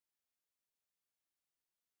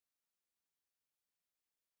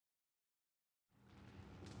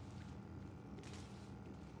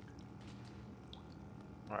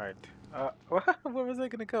Alright. Where was I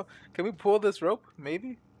gonna go? Can we pull this rope?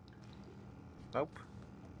 Maybe? Nope.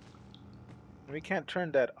 We can't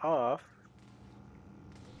turn that off.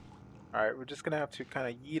 Alright, we're just gonna have to kind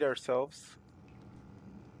of yeet ourselves.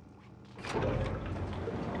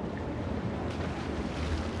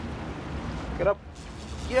 Get up.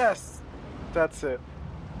 Yes! That's it.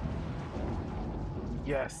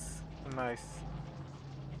 Yes. Nice.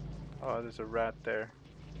 Oh, there's a rat there.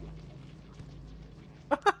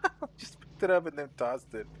 Just picked it up and then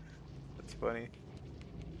tossed it. That's funny.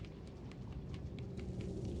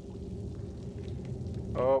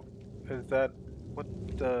 Oh, is that... What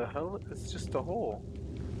the hell? It's just a hole.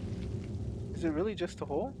 Is it really just a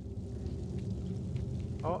hole?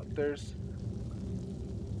 Oh, there's...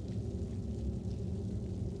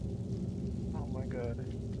 Oh my god.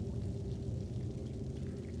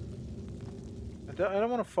 I don't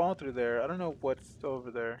want to fall through there. I don't know what's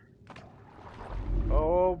over there.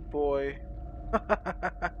 Oh boy.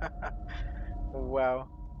 Wow.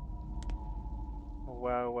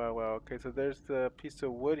 Wow, wow, wow. Okay, so there's the piece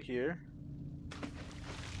of wood here.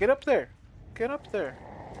 Get up there! Get up there!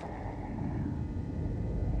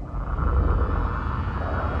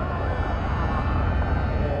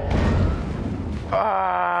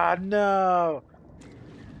 Ah, no!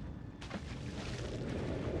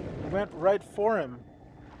 Went right for him.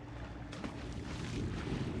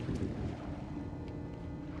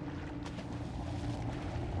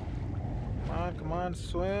 Come on,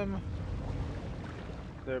 swim.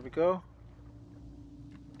 There we go.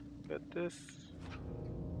 Get this.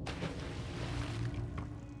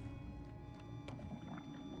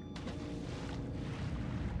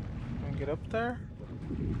 Can we get up there?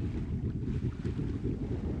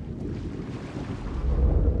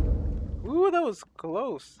 Ooh, that was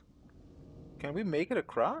close. Can we make it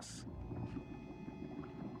across?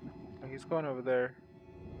 Oh, he's going over there.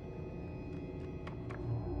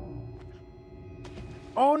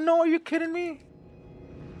 Oh no, are you kidding me?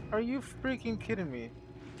 Are you freaking kidding me?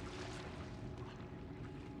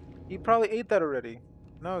 He probably ate that already.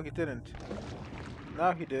 No, he didn't.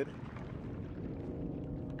 Now he did.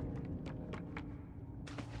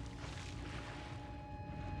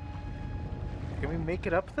 Can we make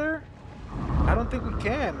it up there? I don't think we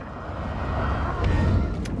can.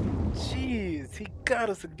 Jeez, he got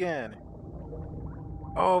us again.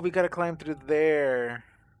 Oh, we gotta climb through there.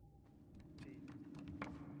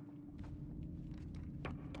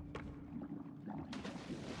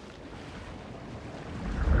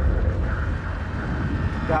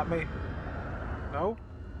 Got me. No?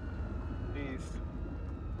 Jeez.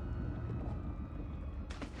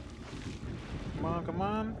 Come on, come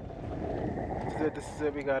on. This is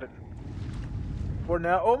it, we got it. For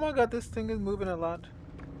now, oh my god, this thing is moving a lot.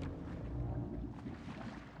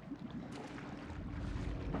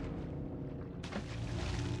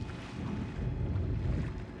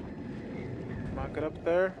 Come on, get up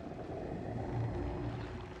there.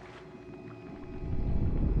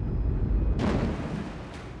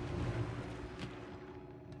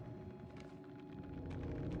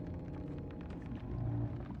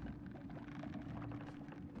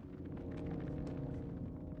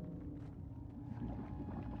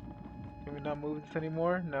 Can we not move this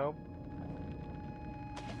anymore? No.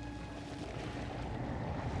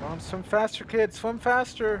 Come on, swim faster, kids, swim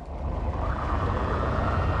faster.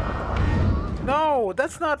 No,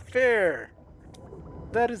 that's not fair.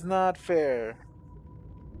 That is not fair.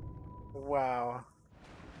 Wow.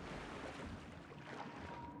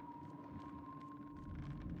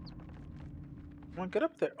 Come on, get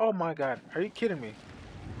up there. Oh my god, are you kidding me?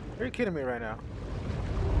 Are you kidding me right now?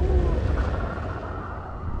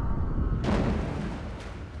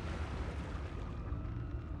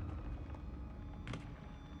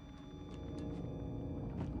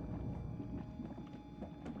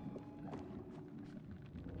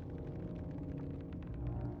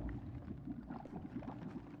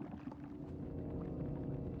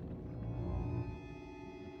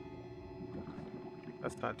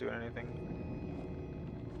 That's not doing anything.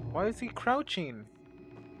 Why is he crouching?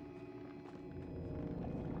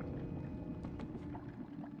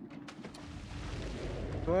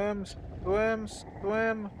 Swim, swim,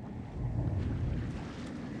 swim.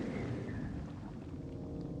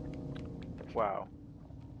 Wow.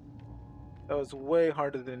 That was way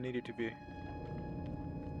harder than it needed to be.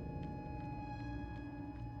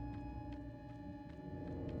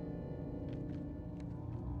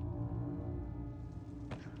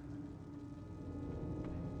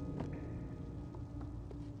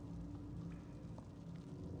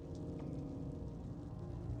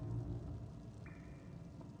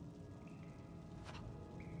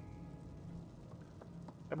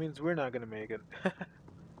 means we're not gonna make it.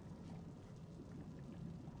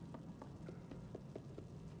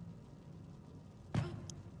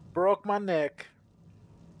 Broke my neck.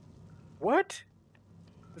 What?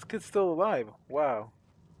 This kid's still alive. Wow.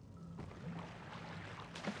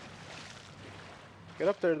 Get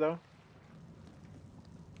up there, though.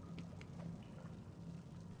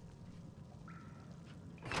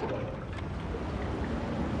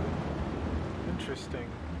 Interesting.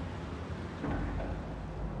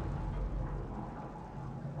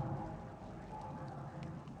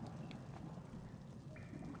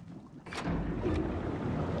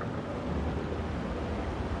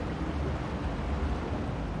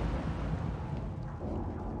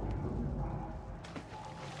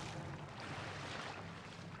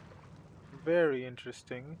 Very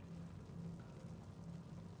interesting.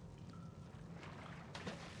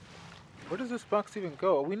 Where does this box even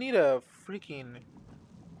go? We need a freaking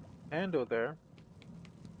handle there.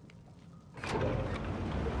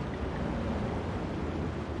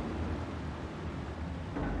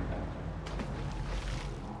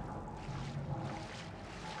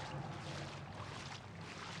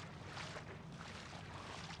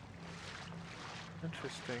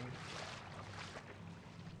 Interesting.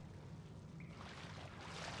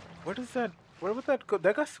 Where does that... Where would that go?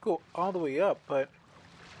 That has to go all the way up, but...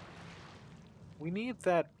 We need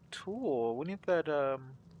that tool. We need that,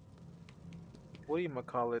 what do you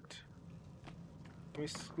call it? Can we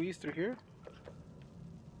squeeze through here?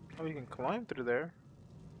 Oh, we can climb through there.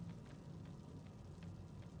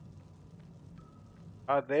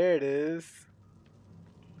 Ah, there it is.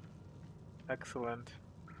 Excellent.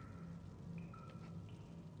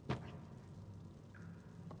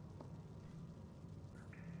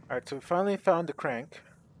 Alright, so we finally found the crank.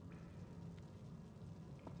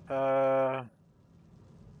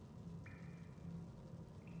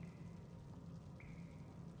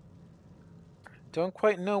 Don't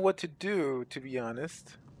quite know what to do, to be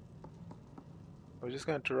honest. We're just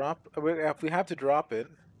gonna drop... If we have to drop it...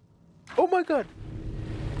 Oh my god!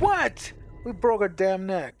 What?! We broke our damn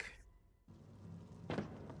neck.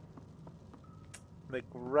 Like,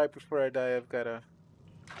 right before I die, I've gotta...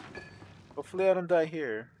 Hopefully I don't die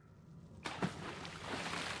here.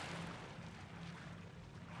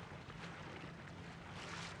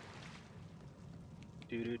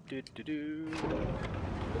 Do-do-do-do-do.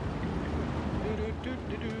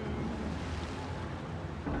 Do-do-do-do-do.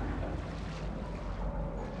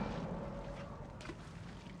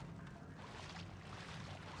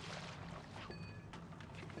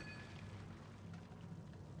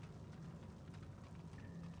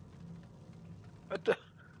 What the?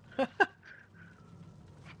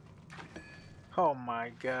 Oh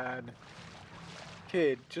my god.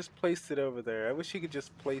 Kid, just place it over there. I wish you could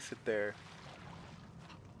just place it there.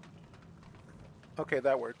 Okay,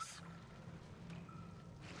 that works.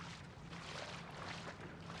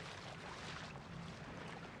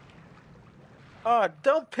 Oh,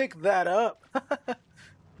 don't pick that up.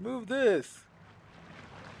 Move this.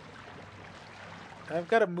 I've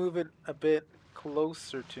got to move it a bit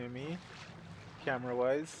closer to me,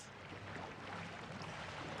 camera-wise.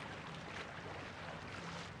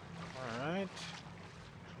 Alright.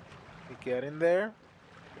 We get in there.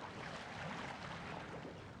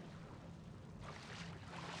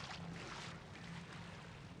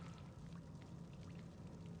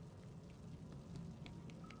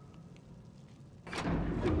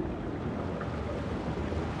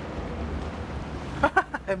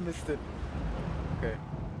 I missed it. Okay.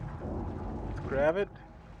 Let's grab it.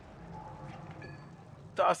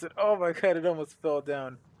 Toss it. Oh my god, it almost fell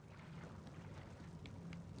down.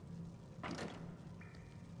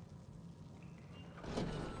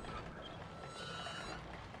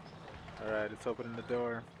 Alright, it's opening the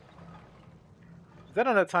door. Is that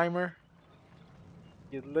on a timer?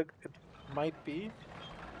 You look, it might be.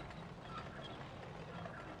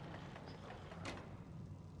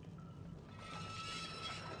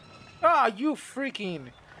 Ah, you freaking!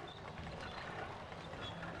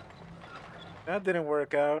 That didn't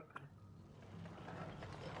work out.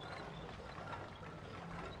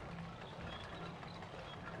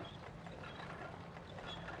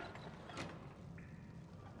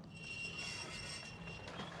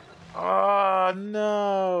 Oh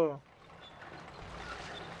no!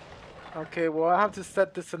 Okay, well I have to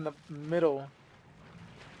set this in the middle.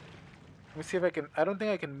 Let me see if I can. I don't think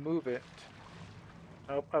I can move it.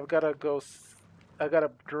 Nope, I've gotta go. I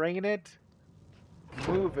gotta drain it,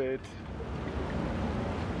 move it.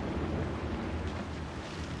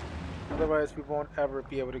 Otherwise, we won't ever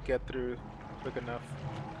be able to get through quick enough.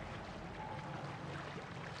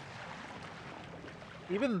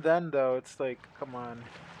 Even then, though, it's like, come on.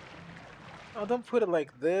 Oh, don't put it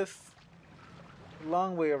like this.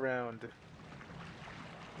 Long way around.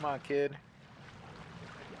 Come on, kid.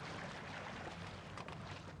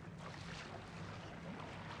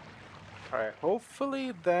 Alright,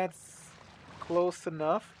 hopefully that's close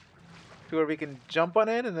enough to where we can jump on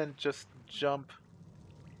it and then just jump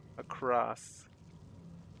across.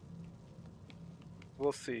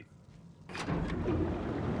 We'll see.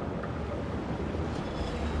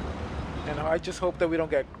 And I just hope that we don't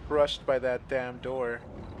get crushed by that damn door.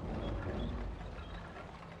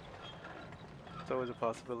 It's always a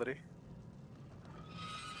possibility.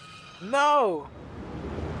 No!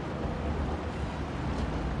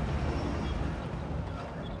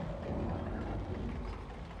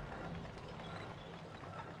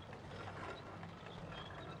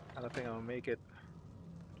 I don't think I'm gonna make it.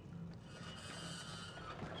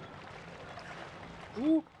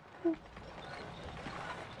 Ooh! Ooh.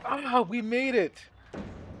 Ah, we made it!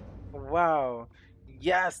 Wow.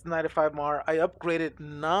 Yes, 95 Mar. I upgraded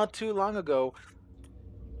not too long ago.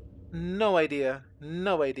 No idea.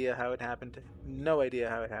 No idea how it happened. No idea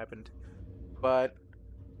how it happened. But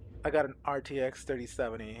I got an RTX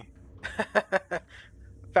 3070.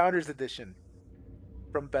 Founders Edition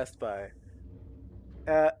from Best Buy.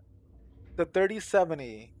 Uh, the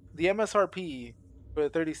 3070, the MSRP for the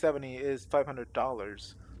 3070 is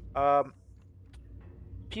 $500. Um,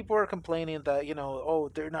 People are complaining that, oh,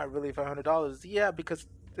 they're not really $500. Yeah, because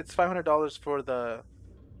it's $500 for the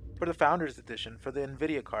Founders Edition for the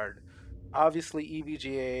Nvidia card. Obviously,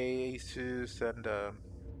 EVGA, Asus, and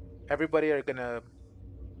everybody are gonna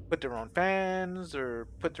put their own fans or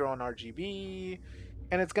put their own RGB,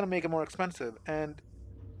 and it's gonna make it more expensive. And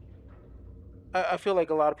I feel like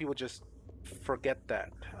a lot of people just forget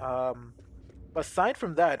that. Aside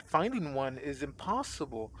from that, finding one is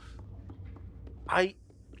impossible. I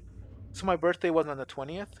So my birthday was on the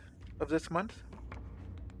 20th of this month,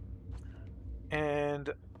 and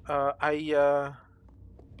uh, I uh,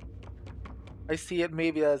 I see it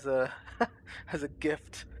maybe as a as a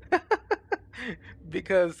gift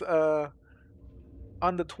because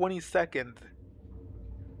on the 22nd,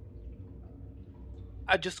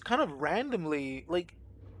 I just kind of randomly like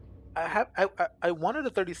I wanted a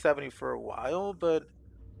 3070 for a while, but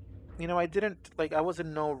I didn't like I was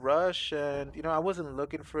in no rush, and I wasn't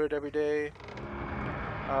looking for it every day.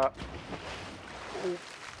 Uh, oh,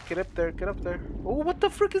 get up there, get up there. Oh, what the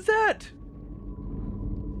frick is that?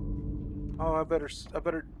 Oh, I better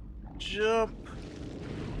jump.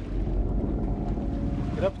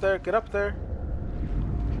 Get up there, get up there.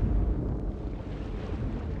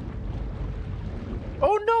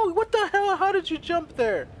 Oh no, what the hell? How did you jump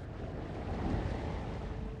there?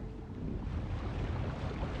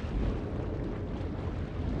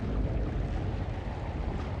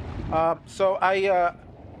 So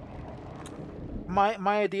my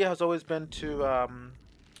idea has always been to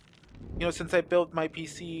since I built my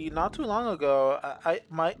PC not too long ago,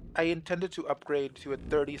 I intended to upgrade to a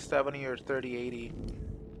 3070 or 3080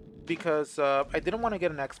 because I didn't want to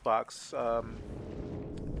get an Xbox.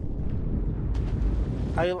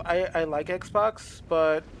 I like Xbox,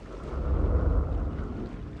 but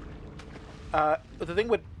the thing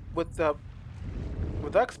with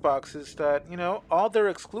Xbox is that all their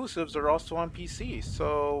exclusives are also on PC.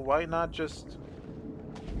 So why not just?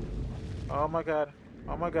 Oh my god!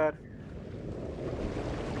 Oh my god!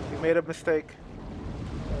 We made a mistake.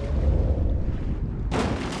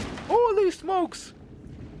 Holy smokes!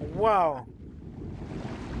 Wow.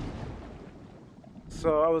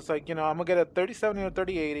 So I was like, I'm gonna get a 3070 or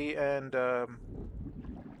 3080 and the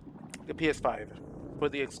PS5 for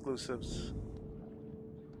the exclusives.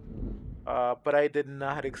 But I did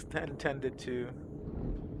not intend it to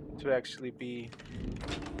actually be.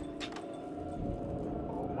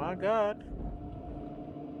 Oh my god.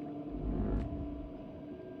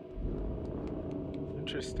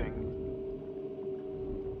 Interesting.